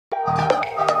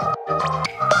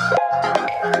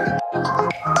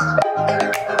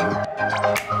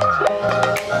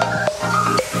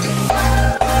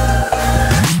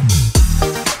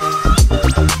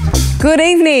Good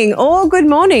evening or good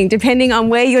morning, depending on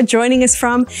where you're joining us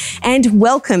from, and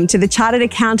welcome to the Chartered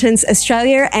Accountants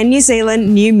Australia and New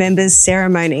Zealand New Members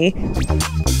Ceremony.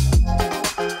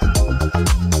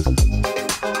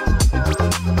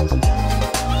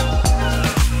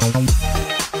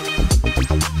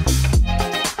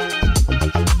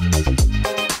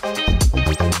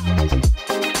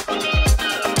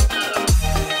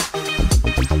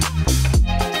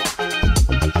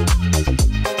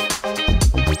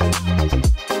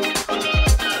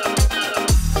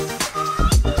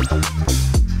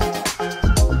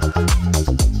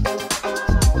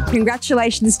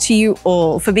 Congratulations to you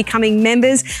all for becoming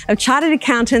members of Chartered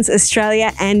Accountants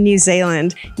Australia and New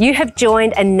Zealand. You have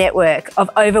joined a network of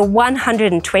over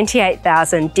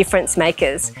 128,000 difference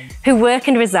makers who work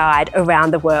and reside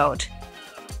around the world.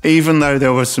 Even though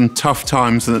there were some tough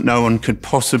times that no one could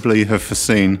possibly have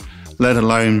foreseen, let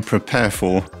alone prepare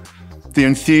for, the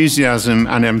enthusiasm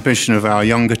and ambition of our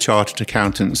younger chartered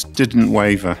accountants didn't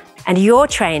waver. And your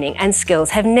training and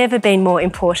skills have never been more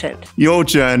important. Your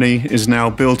journey is now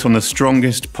built on the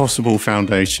strongest possible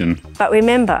foundation. But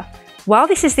remember, while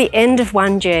this is the end of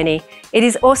one journey, it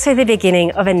is also the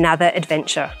beginning of another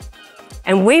adventure.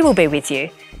 And we will be with you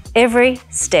every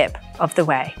step of the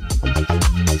way.